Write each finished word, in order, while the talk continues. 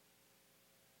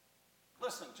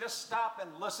listening. Just stop and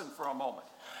listen for a moment.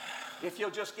 If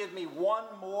you'll just give me one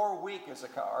more week,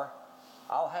 Issachar,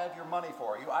 I'll have your money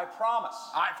for you. I promise.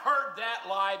 I've heard that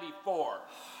lie before.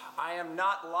 I am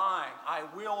not lying. I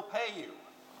will pay you.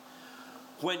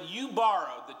 When you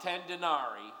borrowed the 10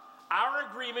 denarii, our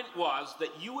agreement was that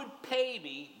you would pay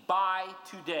me by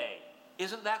today.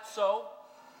 Isn't that so?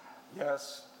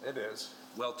 Yes, it is.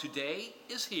 Well, today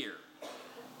is here,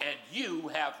 and you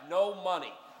have no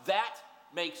money. That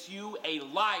makes you a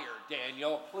liar,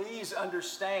 Daniel. Please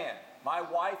understand, my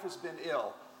wife has been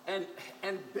ill, and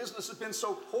business has been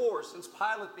so poor since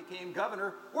Pilate became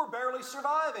governor, we're barely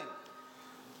surviving.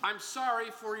 I'm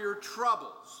sorry for your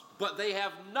troubles, but they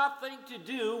have nothing to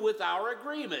do with our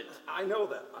agreement. I know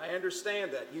that. I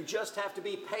understand that. You just have to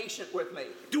be patient with me.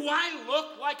 Do I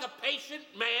look like a patient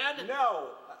man? No.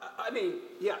 I mean,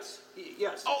 yes.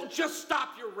 Yes. Oh, just stop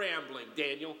your rambling,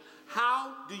 Daniel.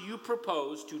 How do you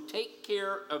propose to take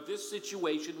care of this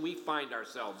situation we find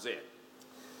ourselves in?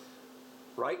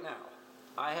 Right now,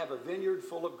 I have a vineyard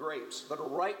full of grapes that are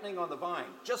ripening on the vine,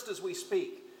 just as we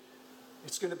speak.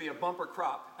 It's going to be a bumper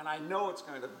crop, and I know it's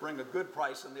going to bring a good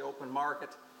price in the open market.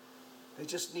 They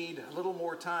just need a little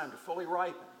more time to fully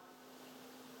ripen.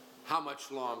 How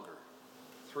much longer?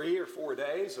 3 or 4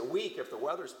 days, a week if the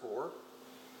weather's poor.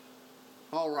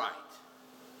 All right.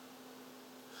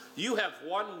 You have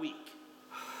 1 week.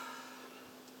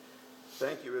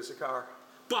 Thank you, Issachar.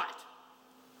 But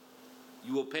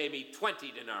you will pay me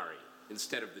 20 denarii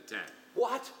instead of the 10.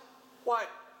 What? Why,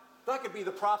 that could be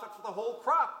the profit for the whole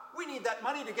crop. We need that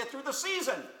money to get through the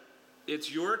season.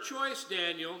 It's your choice,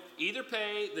 Daniel. Either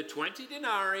pay the 20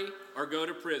 denarii or go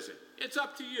to prison. It's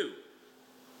up to you.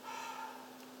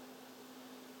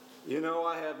 You know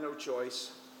I have no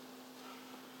choice.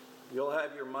 You'll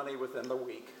have your money within the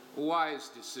week. Wise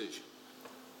decision.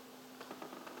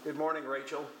 Good morning,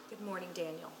 Rachel. Good morning,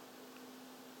 Daniel.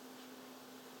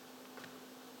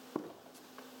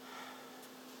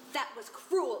 That was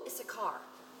cruel, Issachar.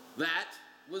 That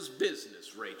was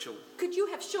business, Rachel. Could you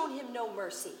have shown him no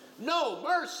mercy? No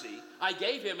mercy? I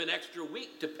gave him an extra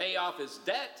week to pay off his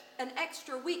debt. An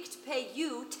extra week to pay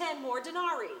you 10 more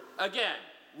denarii. Again,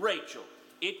 Rachel,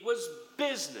 it was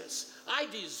business. I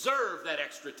deserve that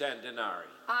extra 10 denarii.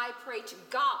 I pray to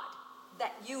God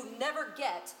that you never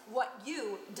get what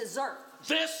you deserve.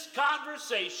 This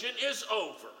conversation is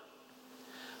over.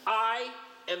 I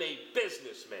am a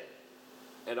businessman,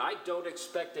 and I don't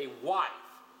expect a wife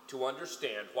to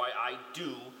understand why I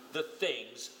do the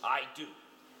things I do.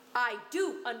 I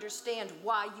do understand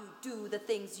why you do the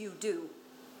things you do,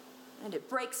 and it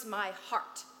breaks my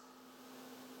heart.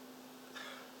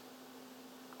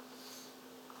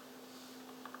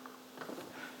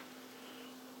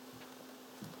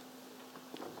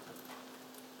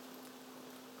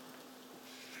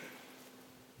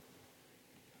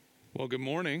 Well, good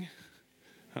morning.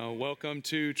 Welcome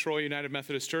to Troy United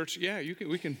Methodist Church. Yeah,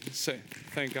 we can say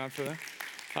thank God for that.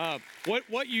 I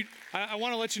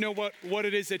want to let you know what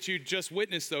it is that you just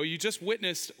witnessed, though. You just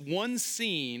witnessed one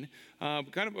scene,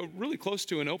 kind of really close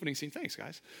to an opening scene. Thanks,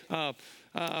 guys.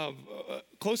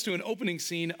 Close to an opening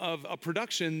scene of a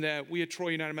production that we at Troy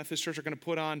United Methodist Church are going to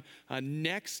put on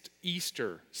next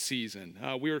Easter season.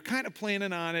 We were kind of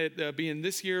planning on it being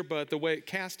this year, but the way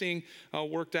casting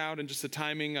worked out and just the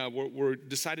timing, we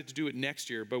decided to do it next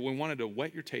year, but we wanted to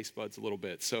whet your taste buds a little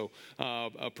bit. So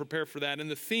prepare for that. And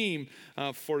the theme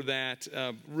for that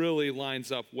really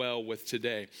lines up well with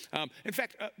today. In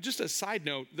fact, just a side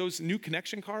note, those new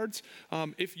connection cards,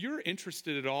 if you're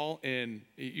interested at all and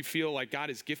you feel like God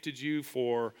has gifted you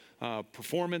for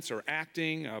performance or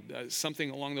acting, something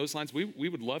along those lines, we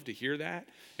would love to hear that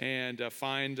and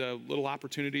find little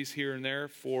opportunities here and there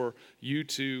for you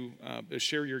to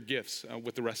share your gifts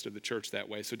with the rest of the church that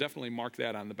way. So definitely mark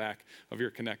that on the back of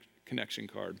your connection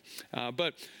card.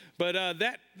 But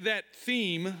that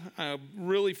theme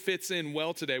really fits in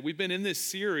well today. We've been in this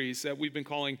series that we've been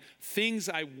calling Things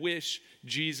I Wish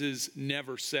Jesus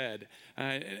Never Said.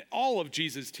 And all of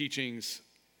Jesus' teachings,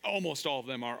 almost all of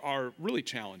them, are really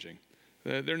challenging.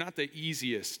 They're not the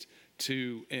easiest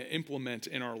to implement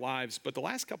in our lives, but the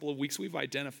last couple of weeks we've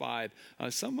identified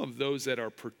some of those that are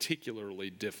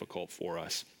particularly difficult for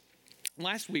us.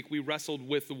 Last week, we wrestled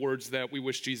with the words that we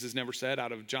wish Jesus never said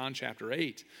out of John chapter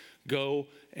 8, go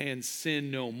and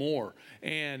sin no more.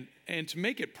 And to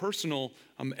make it personal,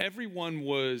 everyone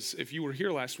was, if you were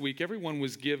here last week, everyone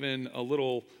was given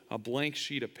a blank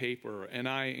sheet of paper. And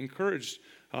I encouraged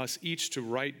us each to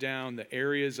write down the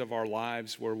areas of our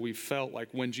lives where we felt like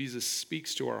when Jesus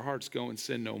speaks to our hearts, go and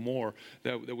sin no more,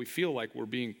 that we feel like we're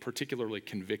being particularly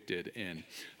convicted in.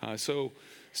 So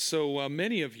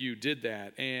many of you did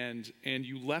that, and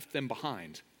you left them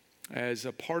behind as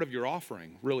a part of your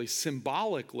offering, really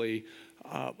symbolically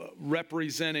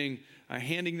representing,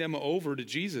 handing them over to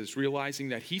Jesus, realizing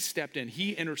that he stepped in,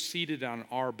 he interceded on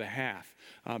our behalf,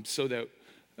 so that,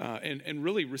 and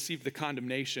really received the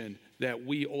condemnation that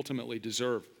we ultimately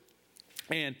deserve.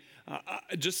 And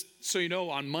just so you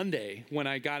know, on Monday, when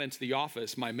I got into the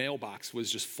office, my mailbox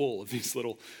was just full of these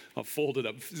little folded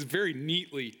up, very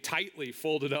neatly, tightly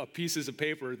folded up pieces of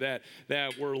paper that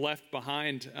were left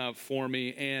behind for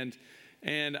me. And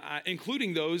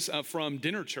including those from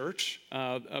Dinner Church.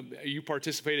 You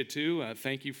participated too.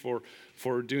 Thank you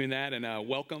for doing that, and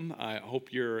welcome. I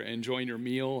hope you're enjoying your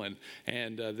meal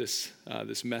and this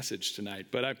message tonight.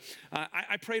 But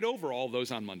I prayed over all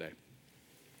those on Monday.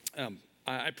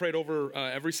 I prayed over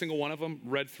every single one of them,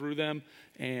 read through them,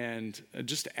 and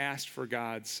just asked for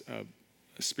God's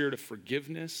spirit of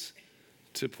forgiveness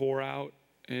to pour out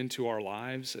into our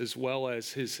lives, as well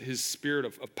as his spirit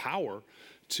of power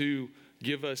to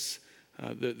give us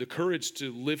the courage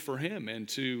to live for him and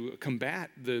to combat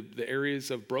the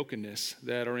areas of brokenness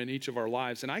that are in each of our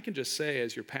lives. And I can just say,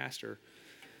 as your pastor,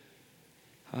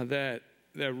 that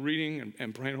reading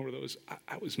and praying over those,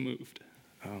 I was moved.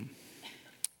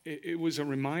 It was a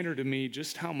reminder to me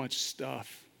just how much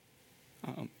stuff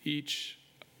each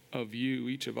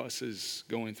of us is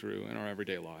going through in our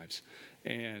everyday lives.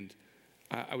 And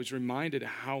I was reminded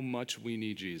how much we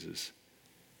need Jesus.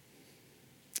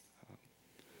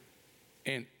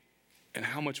 And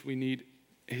how much we need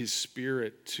his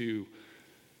spirit to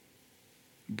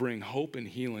bring hope and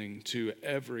healing to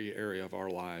every area of our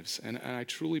lives. And I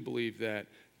truly believe that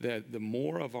the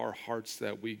more of our hearts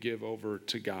that we give over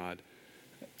to God,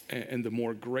 and the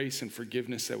more grace and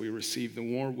forgiveness that we receive, the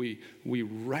more we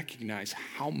recognize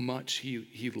how much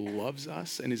he loves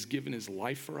us and has given his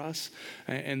life for us,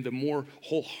 and the more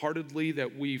wholeheartedly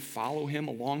that we follow him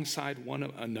alongside one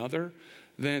another,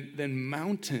 then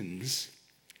mountains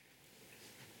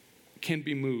can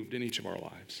be moved in each of our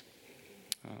lives.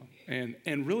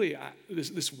 And really,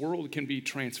 this world can be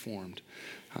transformed.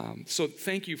 So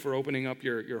thank you for opening up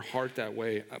your heart that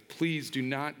way. Please do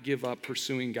not give up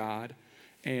pursuing God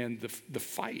and the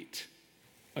fight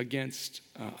against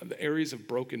the areas of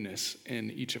brokenness in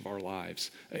each of our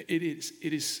lives. It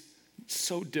is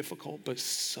so difficult, but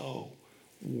so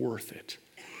worth it.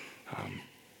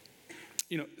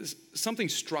 Something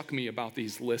struck me about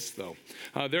these lists, though.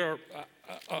 There are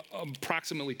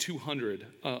approximately 200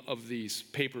 of these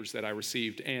papers that I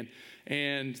received, and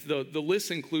the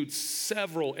list includes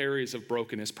several areas of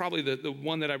brokenness. Probably the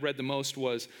one that I read the most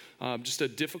was just a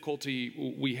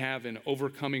difficulty we have in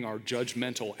overcoming our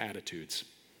judgmental attitudes.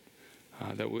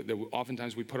 That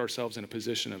oftentimes we put ourselves in a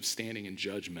position of standing in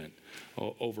judgment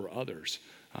over others.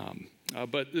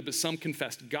 But some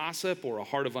confessed gossip, or a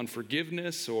heart of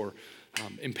unforgiveness, or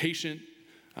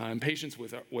impatience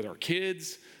with our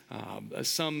kids.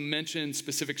 Some mentioned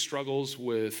specific struggles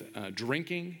with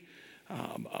drinking,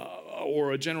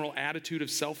 or a general attitude of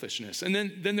selfishness. And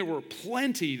then there were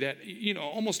plenty that,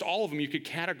 almost all of them you could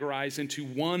categorize into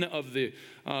one of the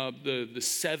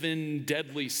 7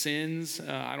 deadly sins.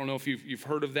 I don't know if you've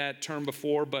heard of that term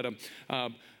before, but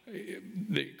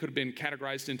they could have been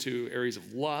categorized into areas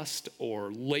of lust,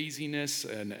 or laziness,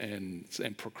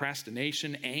 and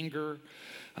procrastination, anger,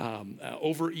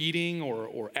 overeating,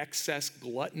 or excess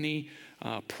gluttony,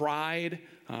 pride,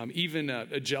 even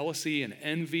jealousy and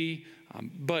envy.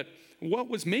 But what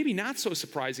was maybe not so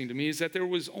surprising to me is that there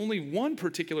was only one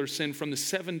particular sin from the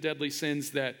 7 deadly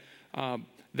sins that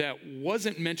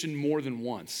wasn't mentioned more than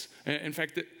once. In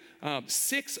fact,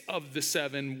 6 of the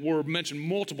 7 were mentioned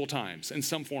multiple times in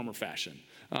some form or fashion,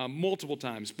 multiple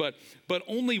times. But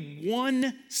only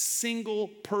one single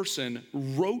person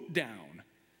wrote down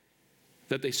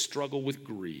that they struggle with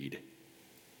greed.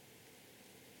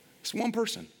 It's one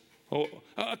person.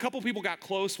 A couple people got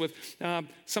close with,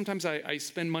 sometimes I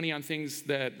spend money on things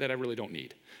that I really don't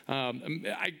need.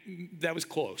 That was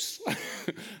close.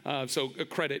 So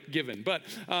credit given. But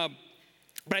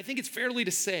I think it's fairly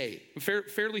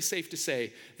safe to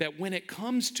say that when it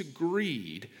comes to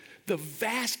greed, the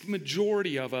vast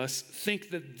majority of us think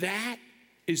that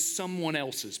is someone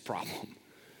else's problem.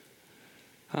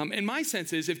 And my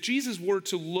sense is, if Jesus were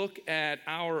to look at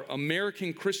our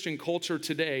American Christian culture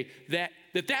today, that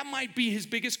might be his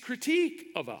biggest critique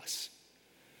of us.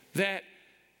 That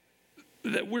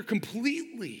we're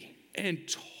completely and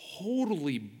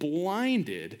totally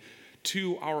blinded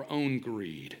to our own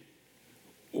greed.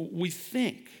 We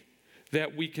think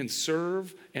that we can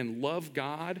serve and love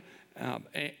God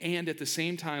and at the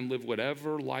same time live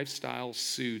whatever lifestyle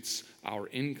suits our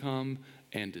income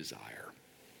and desire.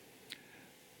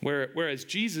 Whereas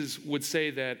Jesus would say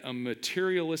that a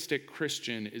materialistic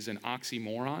Christian is an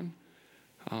oxymoron,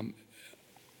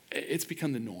 it's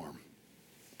become the norm,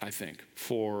 I think,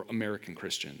 for American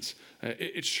Christians.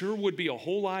 It sure would be a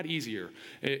whole lot easier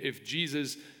if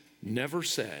Jesus never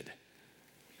said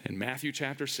in Matthew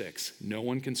chapter 6, no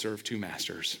one can serve two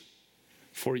masters,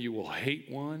 for you will hate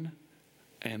one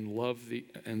and love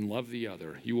the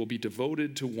other. You will be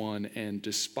devoted to one and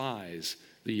despise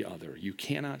the other. You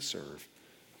cannot serve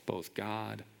both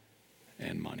God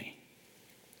and money.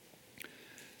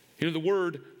 You know, the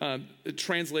word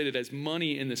translated as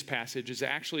money in this passage is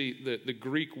actually the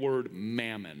Greek word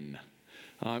mammon.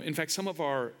 In fact, some of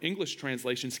our English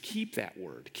translations keep that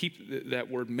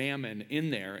word mammon in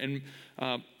there. And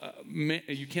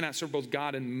you cannot serve both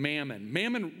God and mammon.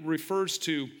 Mammon refers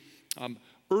to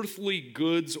earthly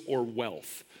goods or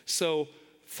wealth. So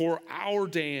for our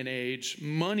day and age,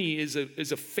 money is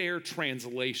a fair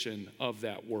translation of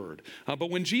that word. But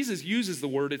when Jesus uses the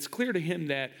word, it's clear to him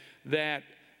that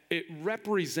it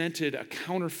represented a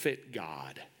counterfeit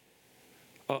God,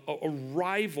 a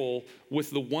rival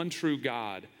with the one true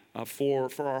God for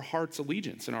our heart's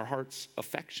allegiance and our heart's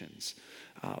affections.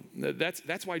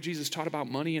 That's why Jesus taught about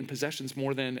money and possessions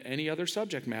more than any other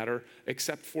subject matter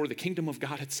except for the kingdom of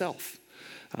God itself.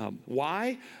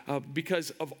 Why? Because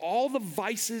of all the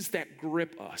vices that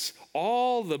grip us,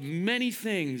 all the many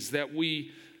things that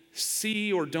we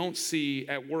see or don't see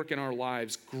at work in our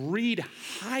lives, greed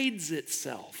hides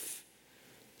itself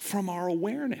from our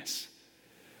awareness.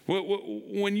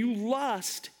 When you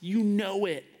lust, you know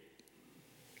it.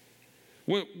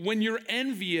 When you're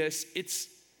envious, it's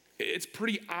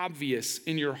pretty obvious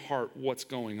in your heart what's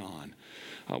going on.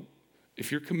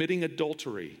 If you're committing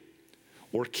adultery,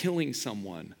 or killing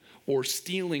someone, or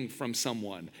stealing from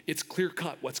someone, it's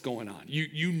clear-cut what's going on.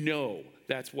 You know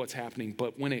that's what's happening.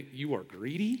 But when you are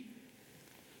greedy,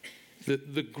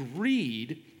 the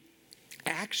greed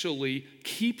actually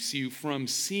keeps you from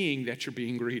seeing that you're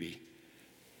being greedy.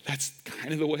 That's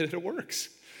kind of the way that it works.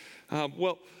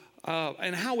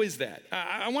 And how is that?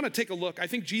 I want to take a look. I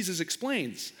think Jesus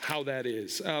explains how that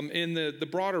is in the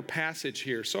broader passage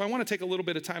here. So I want to take a little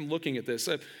bit of time looking at this.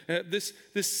 This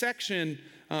section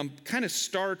kind of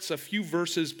starts a few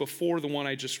verses before the one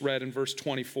I just read in verse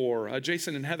 24.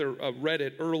 Jason and Heather read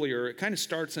it earlier. It kind of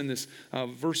starts in this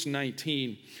verse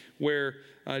 19 where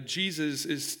Jesus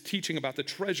is teaching about the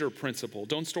treasure principle.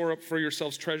 Don't store up for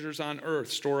yourselves treasures on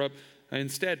earth. Store up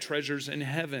instead treasures in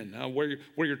heaven. Where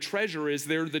your treasure is,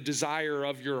 there the desire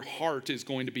of your heart is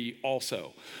going to be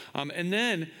also. And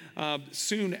then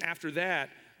soon after that,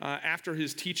 after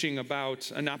his teaching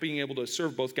about not being able to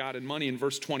serve both God and money in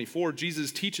verse 24,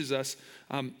 Jesus teaches us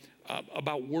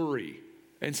about worry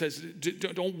and says,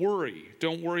 don't worry.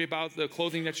 Don't worry about the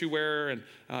clothing that you wear, and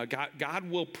God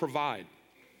will provide.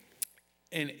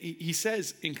 And he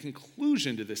says in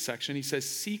conclusion to this section, he says,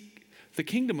 seek the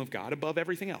kingdom of God above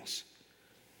everything else.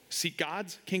 Seek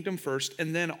God's kingdom first,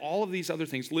 and then all of these other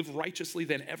things. Live righteously,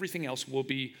 then everything else will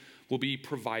be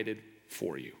provided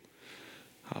for you.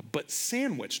 But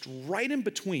sandwiched right in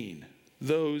between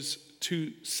those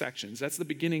two sections, that's the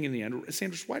beginning and the end,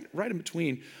 sandwiched right in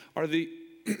between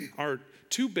are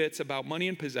two bits about money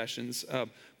and possessions.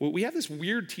 We have this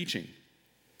weird teaching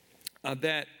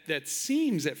that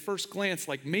seems at first glance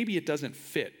like maybe it doesn't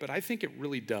fit, but I think it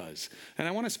really does. And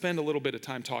I want to spend a little bit of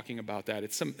time talking about that.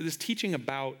 It's this teaching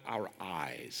about our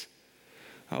eyes.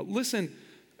 Listen,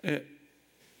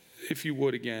 if you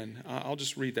would again, I'll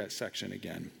just read that section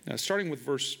again. Starting with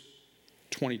verse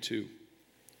 22.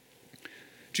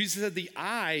 Jesus said, the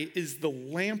eye is the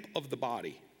lamp of the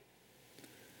body.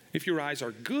 If your eyes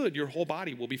are good, your whole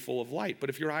body will be full of light.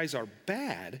 But if your eyes are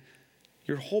bad,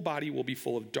 your whole body will be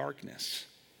full of darkness.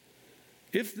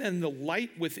 If then the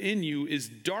light within you is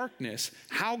darkness,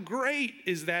 how great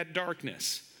is that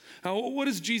darkness? What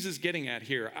is Jesus getting at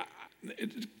here?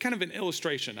 Kind of an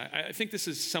illustration. I think this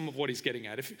is some of what he's getting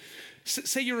at.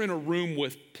 Say you're in a room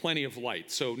with plenty of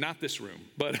light, so not this room,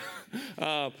 but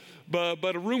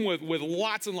a room with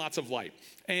lots and lots of light.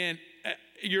 And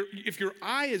if your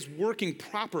eye is working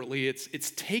properly,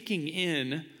 it's taking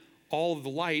in all of the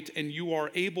light, and you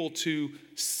are able to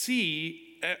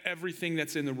see everything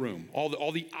that's in the room,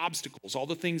 all the obstacles, all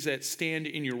the things that stand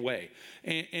in your way.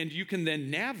 And you can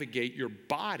then navigate your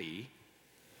body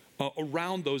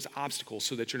around those obstacles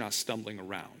so that you're not stumbling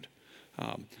around.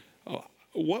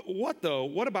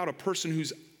 What about a person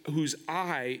whose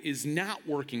eye is not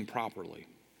working properly?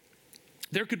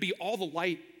 There could be all the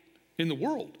light in the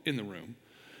world in the room,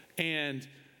 and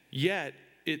yet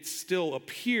it still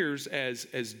appears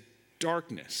as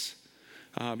darkness.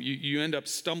 You end up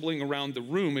stumbling around the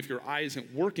room if your eye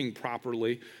isn't working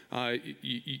properly.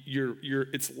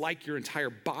 It's like your entire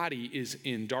body is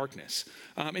in darkness.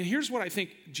 And here's what I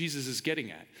think Jesus is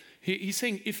getting at. He's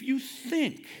saying,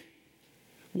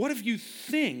 what if you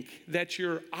think that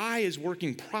your eye is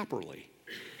working properly,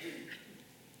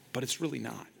 but it's really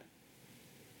not?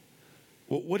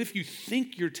 Well, what if you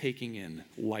think you're taking in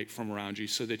light from around you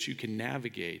so that you can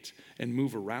navigate and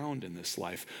move around in this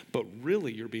life, but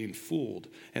really you're being fooled,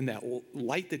 and that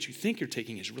light that you think you're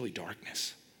taking is really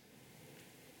darkness?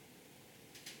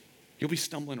 You'll be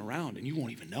stumbling around and you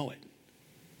won't even know it.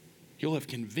 You'll have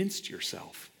convinced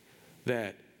yourself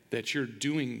that you're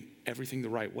doing everything the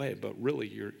right way, but really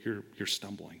you're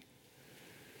stumbling.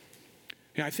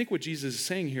 I think what Jesus is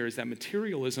saying here is that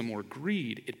materialism or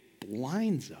greed, it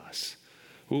blinds us.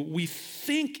 We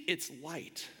think it's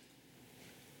light,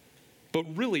 but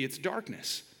really it's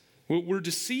darkness. We're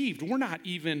deceived. We're not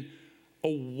even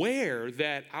aware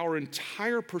that our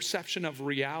entire perception of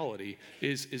reality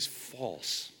is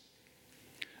false.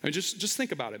 I mean, just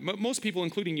think about it. Most people,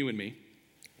 including you and me,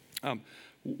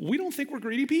 we don't think we're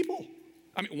greedy people.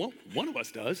 I mean, well, one of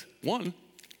us does. One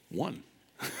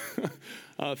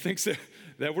thinks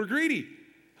that we're greedy.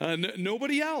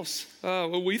 Nobody else.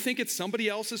 We think it's somebody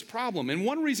else's problem. And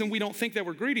one reason we don't think that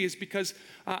we're greedy is because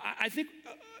I think,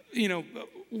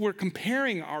 we're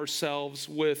comparing ourselves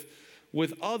with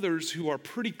others who are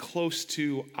pretty close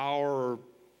to our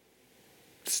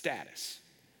status.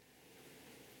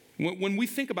 When we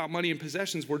think about money and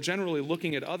possessions, we're generally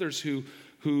looking at others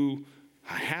who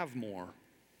have more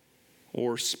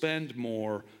or spend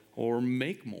more or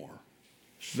make more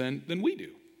than we do.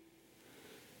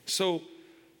 So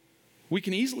we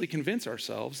can easily convince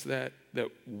ourselves that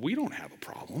we don't have a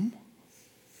problem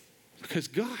because,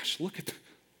 gosh, look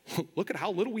at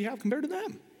how little we have compared to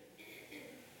them.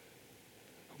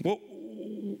 Well,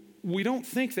 we don't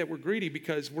think that we're greedy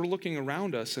because we're looking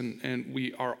around us and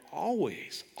we are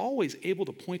always able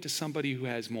to point to somebody who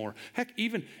has more. Heck,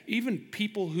 even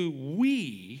people who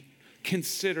we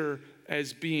consider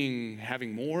as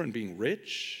having more and being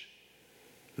rich,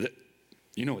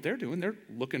 you know what they're doing? They're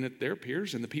looking at their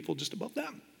peers and the people just above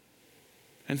them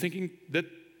and thinking that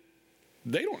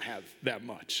they don't have that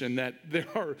much and that there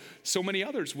are so many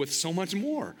others with so much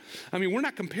more. I mean, we're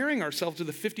not comparing ourselves to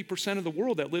the 50% of the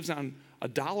world that lives on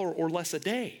 $1 or less a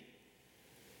day,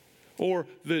 or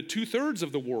the 2/3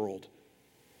 of the world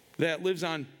that lives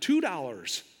on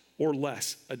 $2 or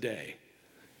less a day.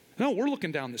 No, we're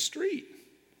looking down the street,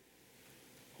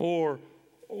 or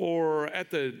at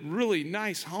the really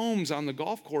nice homes on the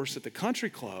golf course at the country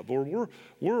club, or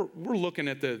we're looking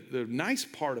at the nice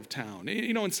part of town.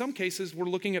 In some cases, we're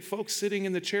looking at folks sitting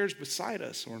in the chairs beside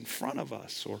us or in front of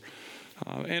us,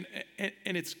 and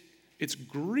it's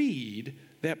greed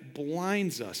that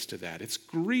blinds us to that. It's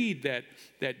greed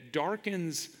that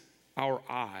darkens our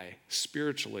eye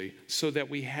spiritually so that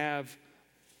we have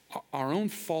our own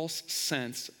false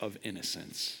sense of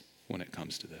innocence when it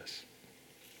comes to this.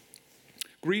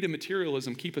 Greed and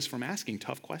materialism keep us from asking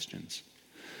tough questions.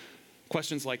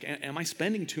 Questions like, am I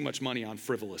spending too much money on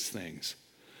frivolous things?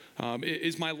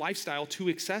 Is my lifestyle too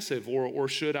excessive, or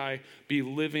should I be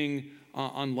living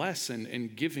on less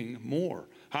and giving more?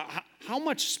 How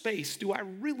much space do I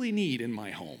really need in my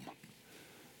home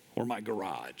or my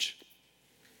garage?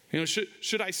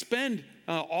 Should I spend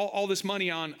all this money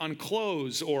on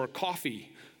clothes or coffee,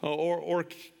 or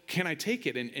can I take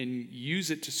it and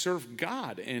use it to serve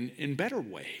God in better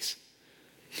ways?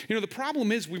 The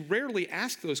problem is we rarely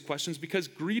ask those questions because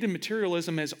greed and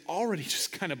materialism has already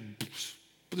just kind of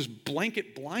just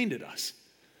blanket blinded us.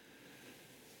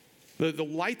 The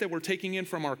light that we're taking in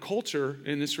from our culture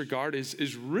in this regard is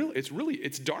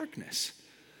it's darkness.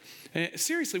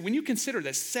 Seriously, when you consider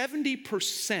that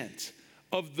 70%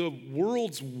 of the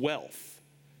world's wealth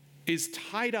is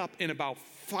tied up in about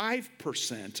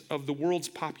 5% of the world's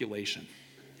population,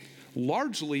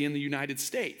 largely in the United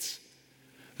States,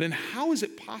 then how is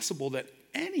it possible that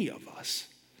any of us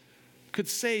could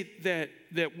say that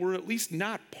we're at least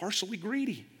not partially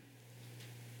greedy?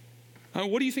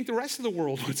 What do you think the rest of the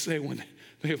world would say when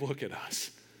they look at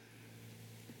us?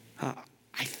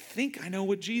 I think I know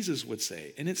what Jesus would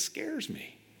say, and it scares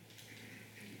me.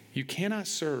 You cannot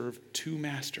serve two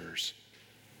masters.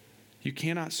 You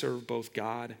cannot serve both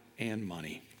God and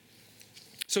money.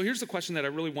 So here's the question that I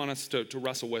really want us to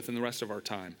wrestle with in the rest of our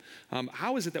time.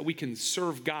 How is it that we can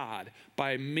serve God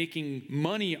by making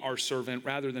money our servant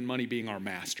rather than money being our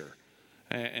master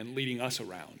and leading us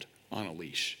around on a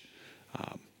leash?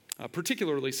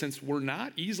 Particularly since we're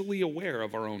not easily aware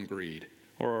of our own greed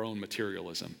or our own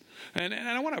materialism. And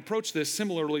I want to approach this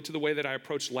similarly to the way that I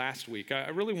approached last week. I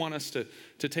really want us to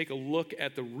take a look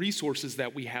at the resources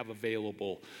that we have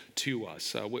available to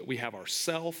us. We have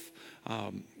ourself,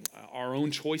 our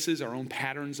own choices, our own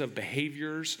patterns of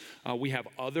behaviors. We have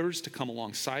others to come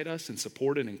alongside us and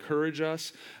support and encourage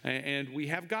us. And we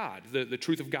have God, the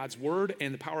truth of God's word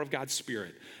and the power of God's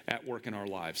Spirit at work in our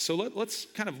lives. So let's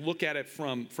kind of look at it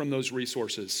from those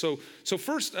resources. So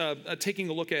first, taking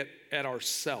a look at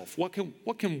ourself. What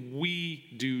can we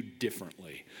do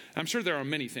differently? I'm sure there are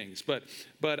many things, but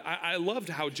I loved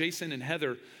how Jason and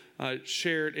Heather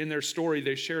shared in their story.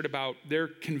 They shared about their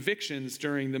convictions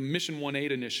during the Mission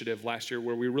 1-8 initiative last year,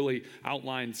 where we really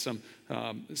outlined some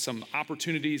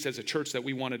opportunities as a church that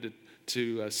we wanted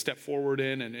to step forward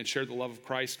in and share the love of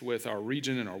Christ with our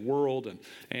region and our world,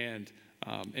 and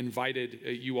invited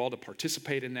you all to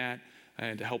participate in that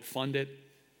and to help fund it.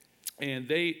 And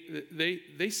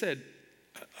they said,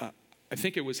 I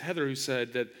think it was Heather who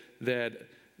said that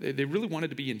they really wanted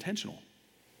to be intentional.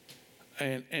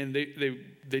 And they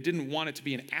didn't want it to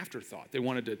be an afterthought. They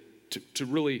wanted to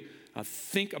really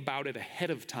think about it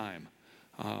ahead of time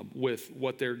with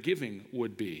what their giving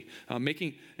would be.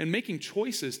 Making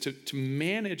choices to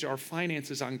manage our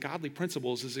finances on godly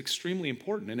principles is extremely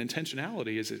important, and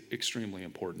intentionality is extremely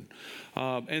important.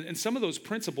 And some of those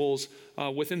principles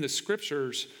within the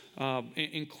scriptures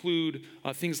include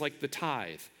things like the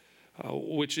tithe,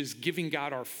 which is giving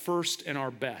God our first and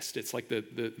our best. It's like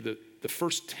the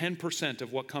first 10%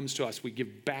 of what comes to us we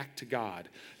give back to God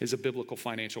is a biblical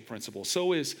financial principle.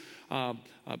 So is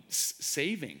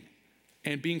saving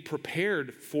and being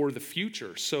prepared for the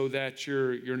future so that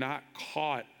you're not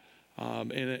caught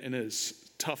in a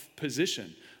tough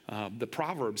position. The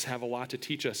Proverbs have a lot to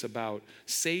teach us about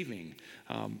saving.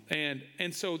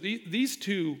 And so these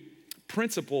two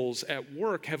principles at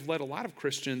work have led a lot of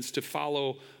Christians to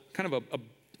follow kind of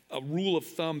a rule of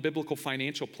thumb biblical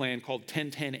financial plan called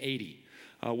 10-10-80,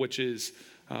 which is,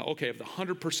 of the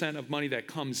 100% of money that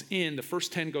comes in, the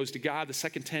first 10 goes to God, the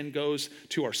second 10 goes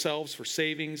to ourselves for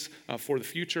savings for the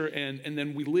future, and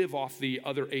then we live off the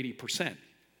other 80%.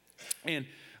 And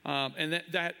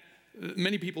that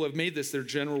many people have made this their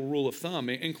general rule of thumb,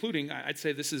 including, I'd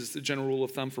say this is the general rule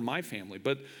of thumb for my family.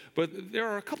 But there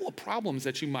are a couple of problems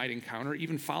that you might encounter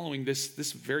even following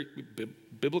this very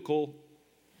biblical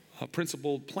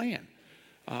principled plan,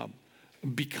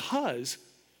 because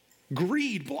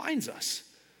greed blinds us.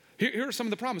 Here are some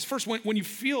of the problems. First, when you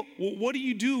feel, what do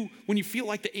you do when you feel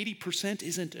like the 80%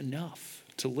 isn't enough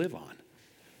to live on?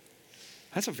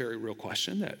 That's a very real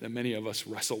question that many of us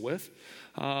wrestle with.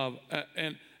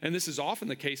 And this is often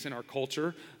the case in our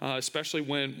culture, especially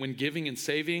when giving and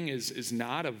saving is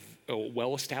not a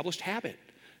well-established habit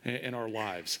in our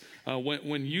lives.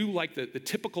 When you, like the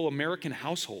typical American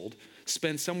household,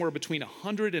 spend somewhere between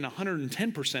 100 and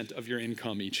 110% of your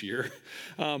income each year,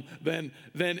 then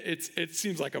it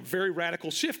seems like a very radical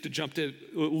shift to jump to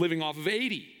living off of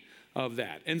 80 of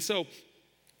that. And so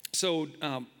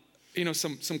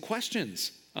some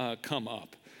questions come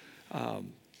up.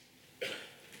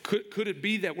 Could it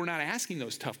be that we're not asking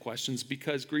those tough questions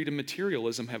because greed and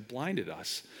materialism have blinded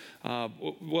us?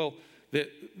 Well,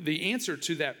 the answer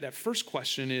to that first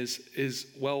question is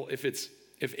well,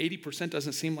 if 80%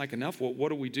 doesn't seem like enough, well, what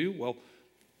do? Well,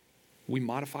 we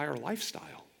modify our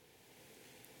lifestyle.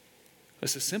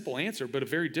 It's a simple answer, but a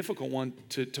very difficult one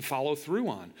to follow through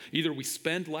on. Either we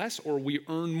spend less or we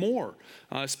earn more.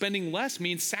 Spending less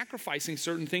means sacrificing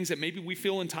certain things that maybe we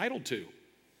feel entitled to.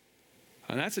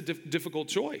 And that's a difficult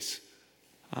choice.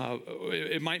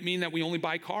 It might mean that we only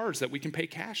buy cars that we can pay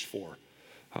cash for,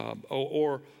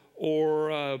 or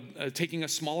taking a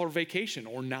smaller vacation,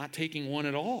 or not taking one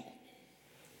at all.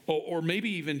 Or maybe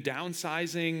even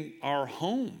downsizing our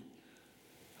home.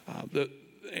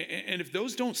 And if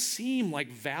those don't seem like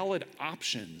valid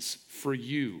options for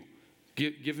you,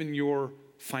 given your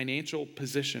financial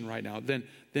position right now,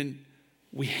 then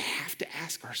we have to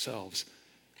ask ourselves,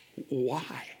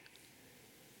 why?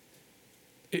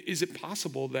 Is it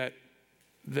possible that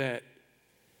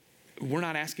we're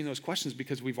not asking those questions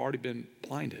because we've already been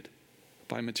blinded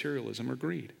by materialism or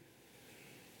greed?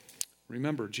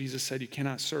 Remember, Jesus said you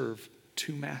cannot serve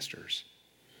two masters.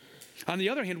 On the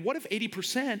other hand, what if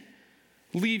 80%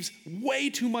 leaves way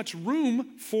too much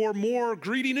room for more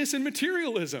greediness and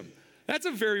materialism? That's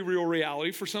a very real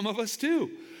reality for some of us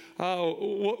too.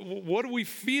 What do we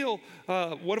feel?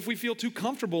 What if we feel too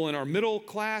comfortable in our middle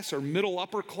class or middle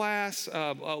upper class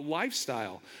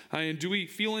lifestyle? And do we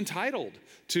feel entitled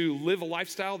to live a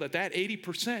lifestyle that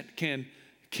 80%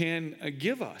 can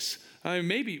give us.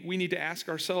 Maybe we need to ask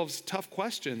ourselves tough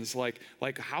questions like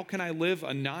how can I live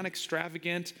a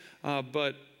non-extravagant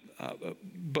but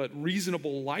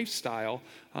reasonable lifestyle?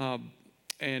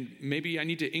 And maybe I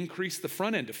need to increase the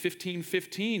front end to 15,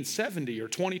 15, 70, or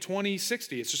 20, 20,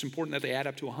 60. It's just important that they add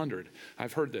up to 100.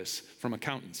 I've heard this from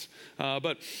accountants.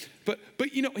 But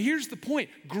here's the point.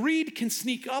 Greed can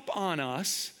sneak up on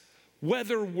us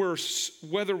whether we're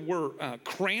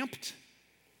cramped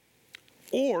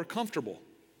or comfortable.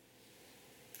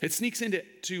 It sneaks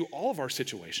into all of our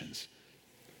situations.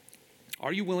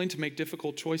 Are you willing to make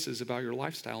difficult choices about your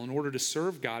lifestyle in order to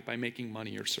serve God by making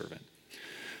money your servant?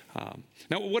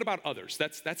 Now, what about others?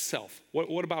 That's self.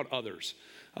 What about others?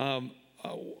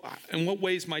 In what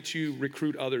ways might you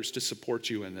recruit others to support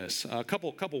you in this? A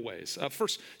couple ways.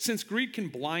 First, since greed can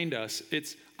blind us,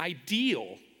 it's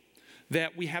ideal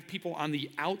that we have people on the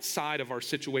outside of our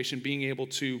situation being able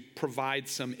to provide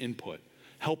some input,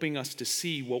 helping us to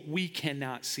see what we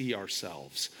cannot see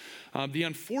ourselves. The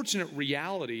unfortunate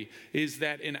reality is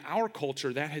that in our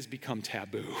culture, that has become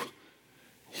taboo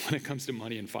when it comes to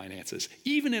money and finances,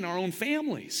 even in our own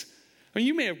families. I mean,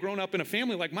 you may have grown up in a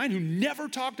family like mine who never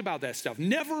talked about that stuff,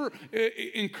 never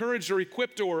encouraged or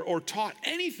equipped or taught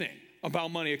anything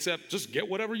about money except just get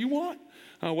whatever you want,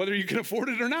 whether you can afford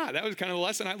it or not. That was kind of the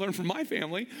lesson I learned from my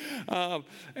family.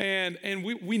 And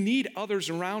we need others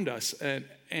around us.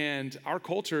 And our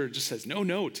culture just says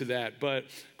no to that. But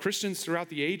Christians throughout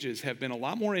the ages have been a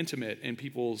lot more intimate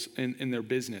in their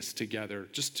business together,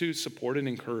 just to support and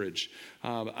encourage.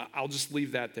 I'll just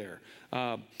leave that there.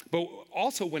 But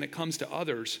also when it comes to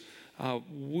others,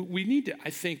 we need to, I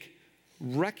think,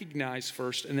 recognize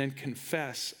first and then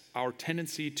confess our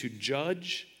tendency to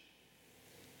judge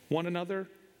one another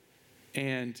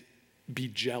and be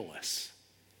jealous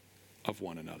of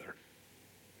one another.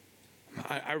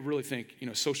 I really think,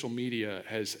 social media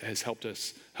has helped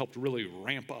really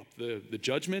ramp up the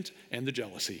judgment and the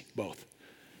jealousy, both.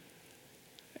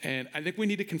 And I think we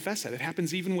need to confess that. It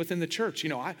happens even within the church.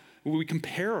 We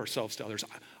compare ourselves to others.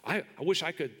 I wish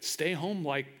I could stay home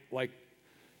like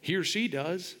he or she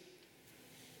does.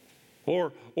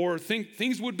 Or think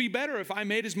things would be better if I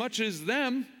made as much as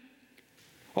them.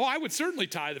 Oh, I would certainly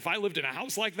tithe if I lived in a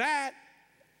house like that.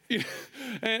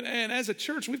 And as a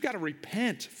church, we've got to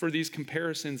repent for these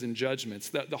comparisons and judgments.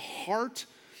 The heart,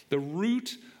 the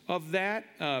root of that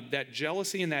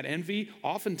jealousy and that envy,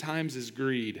 oftentimes is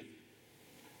greed.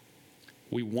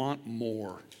 We want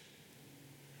more.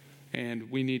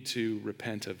 And we need to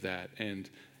repent of that and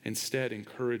instead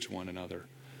encourage one another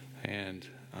and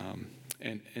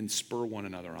spur one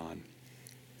another on.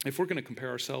 If we're going to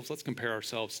compare ourselves, let's compare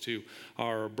ourselves to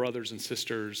our brothers and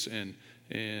sisters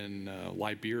in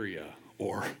Liberia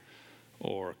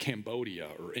or Cambodia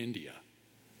or India,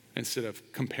 instead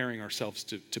of comparing ourselves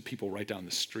to people right down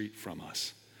the street from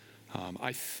us.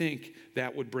 I think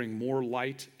that would bring more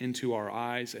light into our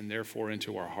eyes and therefore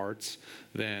into our hearts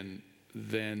than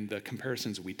the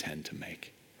comparisons we tend to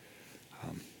make.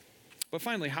 But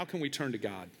finally, how can we turn to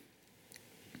God,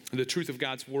 the truth of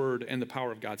God's word and the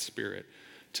power of God's Spirit,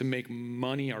 to make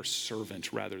money our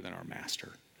servant rather than our master?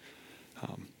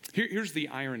 Here's the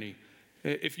irony.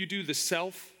 If you do the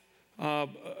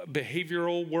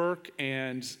behavioral work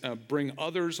and bring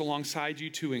others alongside you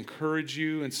to encourage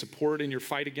you and support in your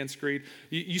fight against greed,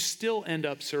 you still end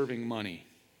up serving money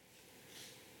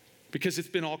because it's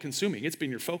been all-consuming. It's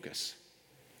been your focus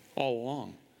all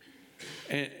along,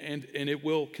 and it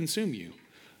will consume you.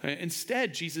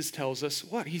 Instead, Jesus tells us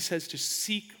what? He says to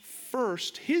seek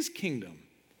first his kingdom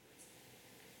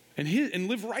and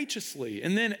live righteously,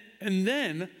 and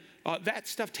then that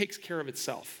stuff takes care of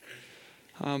itself.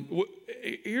 I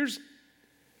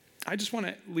just want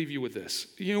to leave you with this.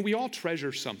 We all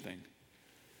treasure something.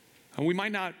 And we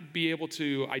might not be able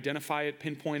to identify it,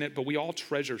 pinpoint it, but we all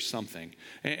treasure something.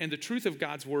 And the truth of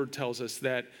God's word tells us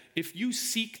that if you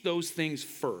seek those things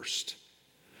first,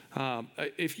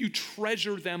 if you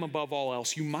treasure them above all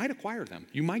else, you might acquire them.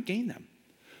 You might gain them.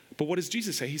 But what does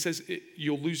Jesus say? He says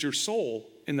you'll lose your soul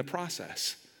in the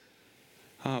process.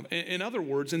 In other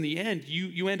words, in the end,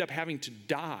 you end up having to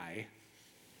die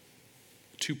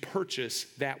to purchase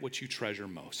that which you treasure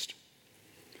most.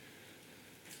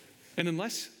 And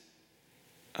unless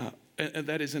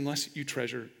you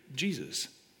treasure Jesus.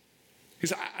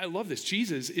 Because I love this.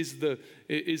 Jesus is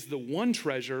the one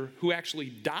treasure who actually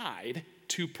died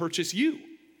to purchase you.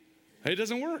 It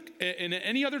doesn't work in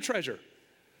any other treasure.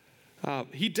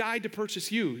 He died to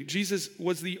purchase you. Jesus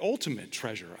was the ultimate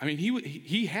treasure. I mean,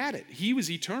 he had it. He was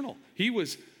eternal. He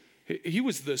was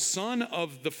the Son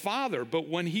of the Father. But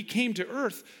when he came to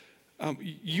earth,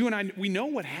 you and I, we know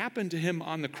what happened to him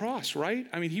on the cross, right?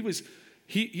 I mean, he was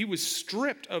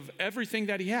stripped of everything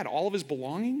that he had, all of his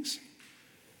belongings.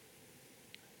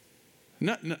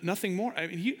 Nothing more. I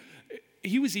mean,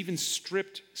 he was even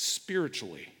stripped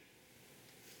spiritually.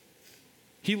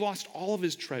 He lost all of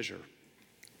his treasure.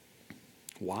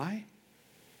 Why?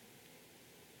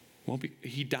 Well,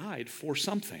 he died for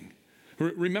something.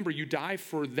 Remember, you die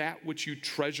for that which you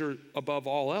treasure above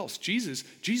all else.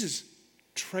 Jesus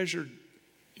treasured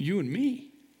you and me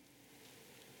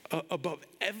above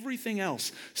everything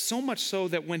else, so much so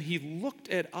that when he looked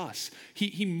at us,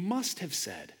 he must have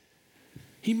said,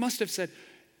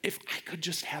 if I could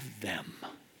just have them,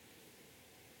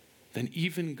 then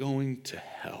even going to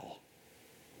hell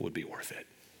would be worth it.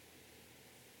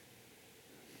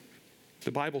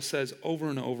 The Bible says over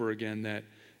and over again that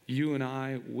you and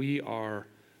I, we are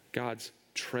God's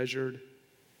treasured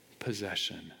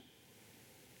possession.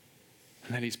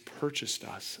 And that he's purchased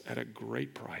us at a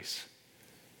great price.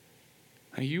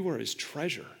 And you are his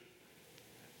treasure.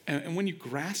 And when you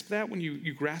grasp that, when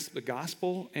you grasp the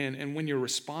gospel, and when your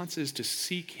response is to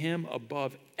seek him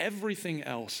above everything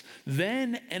else,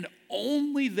 then and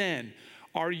only then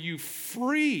are you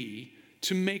free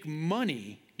to make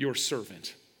money your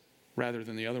servant rather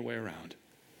than the other way around.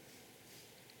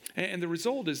 And the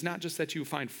result is not just that you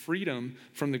find freedom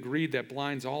from the greed that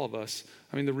blinds all of us.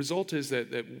 I mean, the result is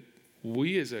that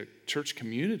we as a church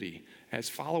community, as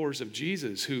followers of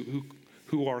Jesus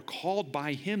who are called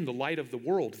by him the light of the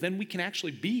world, then we can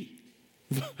actually be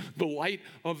the light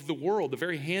of the world, the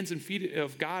very hands and feet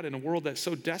of God in a world that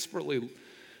so desperately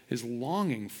is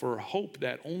longing for hope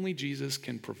that only Jesus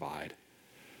can provide.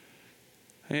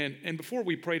 And before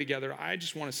we pray together, I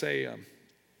just want to say,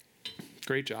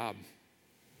 great job.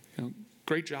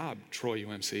 Great job, Troy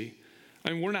UMC.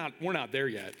 I mean, we're not there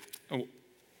yet.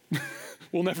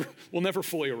 We'll never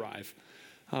fully arrive.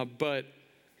 But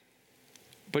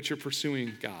you're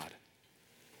pursuing God.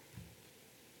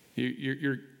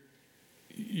 You're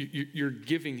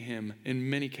giving him, in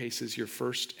many cases, your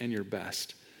first and your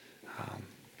best.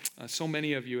 So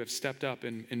many of you have stepped up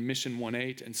in Mission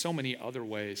 1-8 and so many other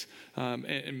ways,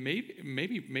 and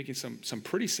maybe making some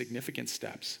pretty significant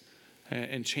steps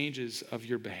and changes of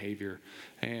your behavior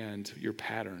and your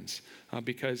patterns,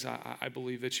 because I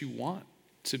believe that you want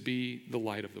to be the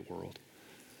light of the world.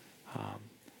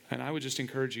 And I would just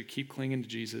encourage you, keep clinging to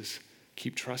Jesus,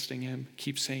 keep trusting him,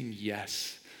 keep saying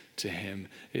yes to him.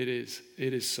 It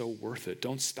is so worth it.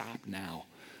 Don't stop now.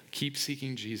 Keep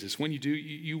seeking Jesus. When you do,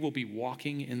 you will be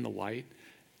walking in the light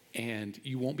and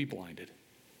you won't be blinded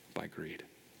by greed.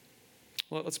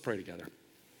 Well, let's pray together.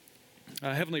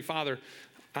 Heavenly Father,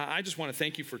 I just want to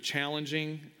thank you for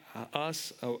challenging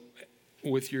us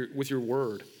with your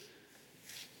word.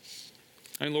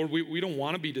 And Lord, we don't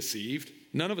want to be deceived.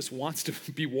 None of us wants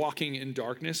to be walking in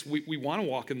darkness. We want to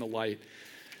walk in the light.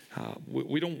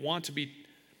 We don't want to be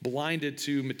blinded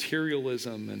to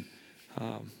materialism.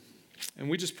 And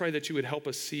we just pray that you would help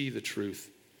us see the truth.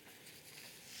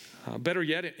 Better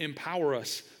yet, empower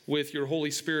us with your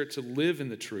Holy Spirit to live in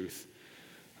the truth.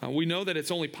 We know that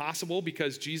it's only possible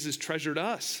because Jesus treasured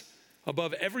us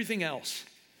above everything else,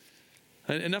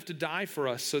 enough to die for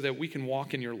us so that we can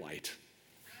walk in your light.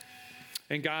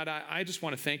 And God, I just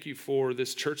want to thank you for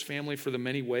this church family, for the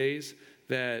many ways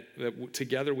that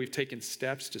together we've taken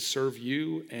steps to serve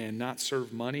you and not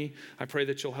serve money. I pray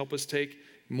that you'll help us take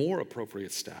more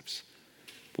appropriate steps.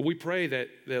 But we pray that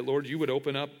Lord, you would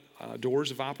open up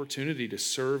doors of opportunity to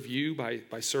serve you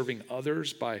by serving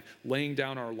others, by laying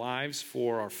down our lives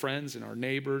for our friends and our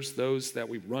neighbors, those that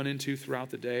we run into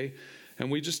throughout the day. And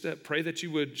we just pray that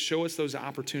you would show us those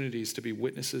opportunities to be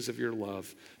witnesses of your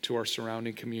love to our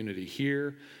surrounding community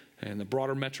here and the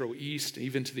broader Metro East,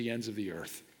 even to the ends of the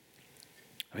earth.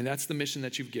 I mean, that's the mission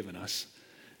that you've given us.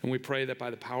 And we pray that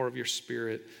by the power of your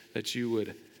Spirit, that you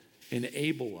would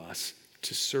enable us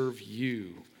to serve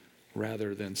you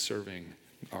rather than serving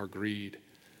our greed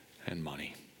and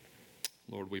money.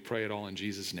 Lord, we pray it all in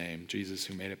Jesus' name, Jesus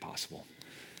who made it possible.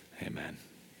 Amen.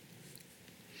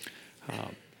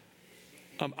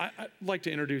 I'd like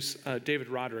to introduce David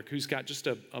Roderick, who's got just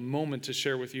a moment to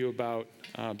share with you about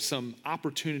some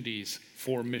opportunities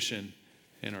for mission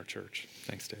in our church.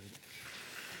 Thanks, David.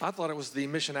 I thought it was the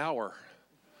mission hour.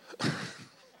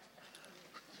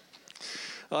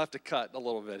 I'll have to cut a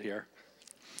little bit here.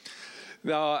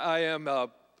 Now, I am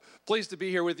pleased to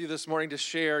be here with you this morning to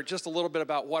share just a little bit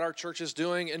about what our church is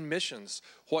doing in missions,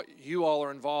 what you all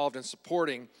are involved in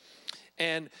supporting.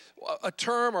 And a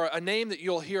term or a name that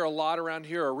you'll hear a lot around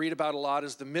here or read about a lot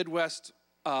is the Midwest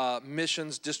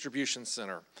Missions Distribution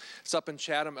Center. It's up in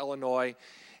Chatham, Illinois.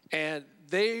 And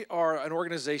they are an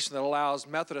organization that allows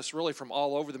Methodists really from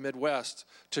all over the Midwest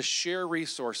to share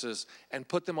resources and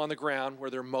put them on the ground where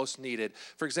they're most needed.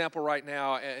 For example, right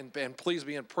now, and please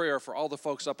be in prayer for all the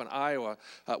folks up in Iowa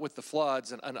with the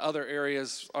floods, and other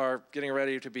areas are getting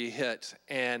ready to be hit.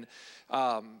 And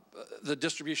the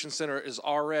distribution center is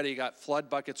already got flood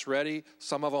buckets ready,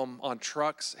 some of them on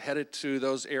trucks headed to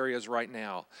those areas right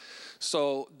now.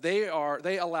 So they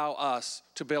allow us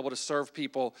to be able to serve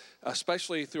people,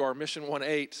 especially through our Mission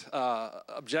 1-8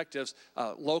 objectives,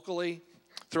 locally,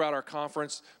 throughout our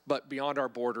conference, but beyond our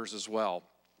borders as well.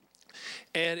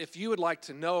 And if you would like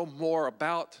to know more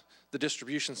about the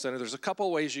distribution center, there's a couple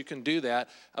of ways you can do that.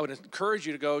 I would encourage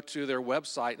you to go to their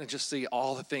website and just see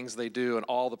all the things they do and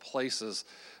all the places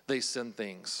they send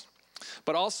things.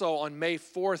 But also on May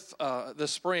 4th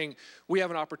this spring, we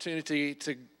have an opportunity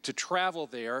to travel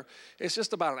there. It's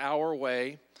just about an hour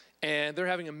away, and they're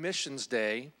having a missions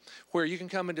day where you can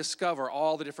come and discover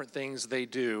all the different things they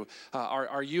do.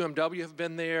 Our UMW have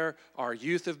been there, our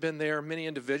youth have been there, many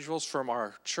individuals from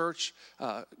our church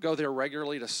go there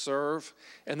regularly to serve,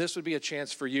 and this would be a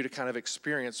chance for you to kind of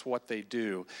experience what they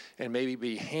do and maybe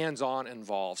be hands-on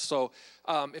involved. So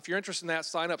if you're interested in that,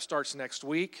 sign up starts next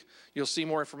week. You'll see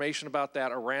more information about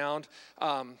that around.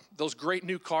 Those great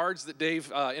new cards that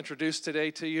Dave introduced today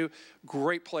to you,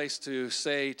 great place to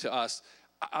say to us,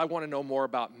 I want to know more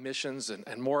about missions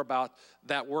and more about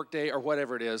that workday or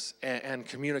whatever it is, and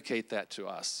communicate that to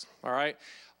us, all right?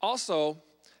 Also,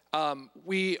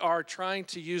 we are trying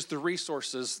to use the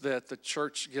resources that the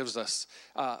church gives us.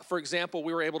 For example,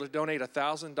 we were able to donate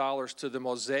 $1,000 to the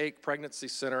Mosaic Pregnancy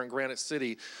Center in Granite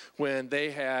City when they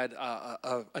had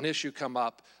an issue come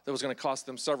up that was going to cost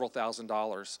them several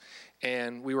 $1,000s.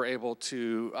 And we were able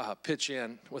to pitch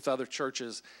in with other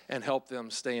churches and help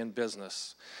them stay in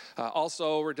business.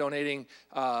 Also, we're donating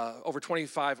around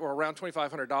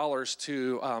 $2,500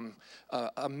 to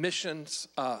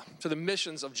the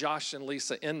missions of Josh and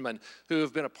Lisa Inman, who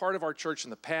have been a part of our church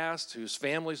in the past, whose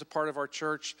family's a part of our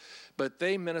church, but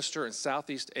they minister in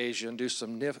Southeast Asia and do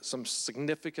some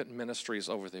significant ministries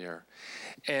over there.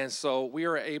 And so we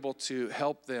are able to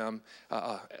help them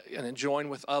and join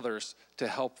with others to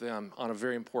help them on a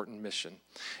very important mission.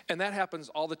 And that happens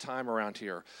all the time around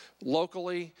here.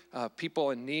 Locally,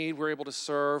 people in need, we're able to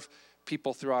serve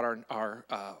people throughout our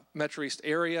Metro East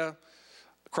area,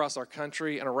 across our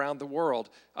country, and around the world.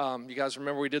 You guys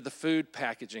remember we did the food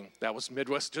packaging. That was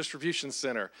Midwest Distribution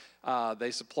Center.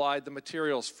 They supplied the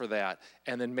materials for that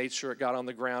and then made sure it got on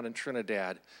the ground in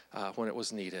Trinidad when it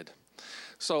was needed.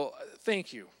 So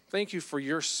thank you. Thank you for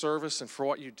your service and for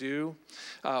what you do.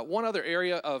 One other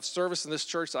area of service in this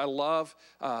church that I love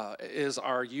is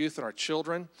our youth and our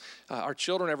children. Our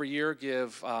children every year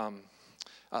give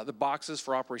the boxes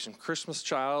for Operation Christmas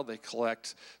Child. They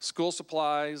collect school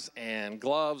supplies and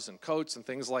gloves and coats and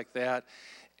things like that.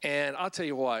 And I'll tell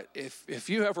you what, if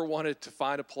you ever wanted to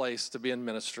find a place to be in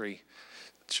ministry,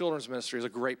 children's ministry is a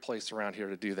great place around here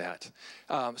to do that.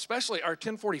 Especially our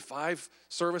 1045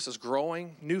 service is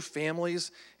growing, new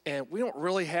families, and we don't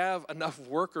really have enough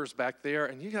workers back there,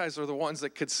 and you guys are the ones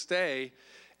that could stay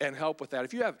and help with that.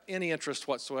 If you have any interest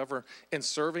whatsoever in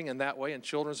serving in that way in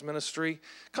children's ministry,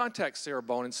 contact Sarah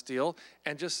Bonensteel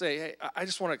and just say, hey, I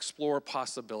just want to explore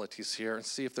possibilities here and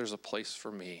see if there's a place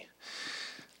for me.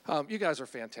 You guys are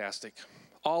fantastic.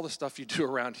 All the stuff you do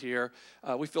around here.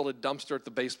 We filled a dumpster at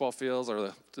the baseball fields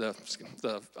or the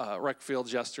rec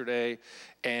fields yesterday,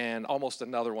 and almost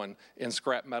another one in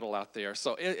scrap metal out there.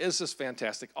 So it's just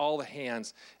fantastic, all the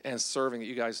hands and serving that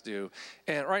you guys do.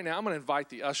 And right now I'm going to invite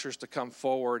the ushers to come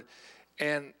forward.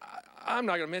 And I'm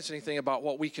not going to mention anything about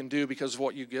what we can do because of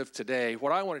what you give today.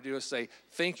 What I want to do is say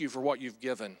thank you for what you've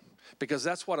given, because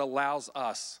that's what allows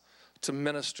us to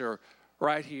minister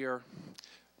right here,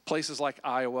 places like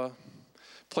Iowa,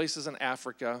 places in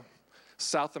Africa,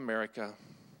 South America.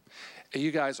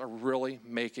 You guys are really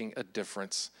making a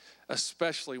difference,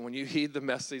 especially when you heed the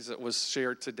message that was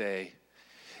shared today,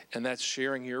 and that's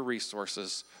sharing your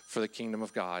resources for the kingdom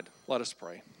of God. Let us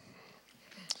pray.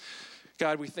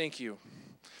 God, we thank you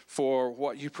for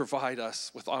what you provide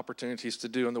us with opportunities to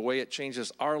do and the way it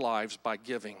changes our lives by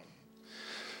giving,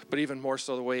 but even more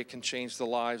so the way it can change the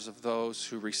lives of those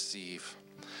who receive.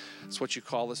 It's what you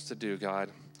call us to do, God,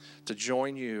 to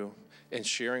join you in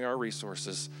sharing our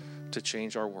resources to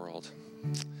change our world.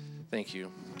 Thank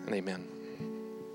you, and amen.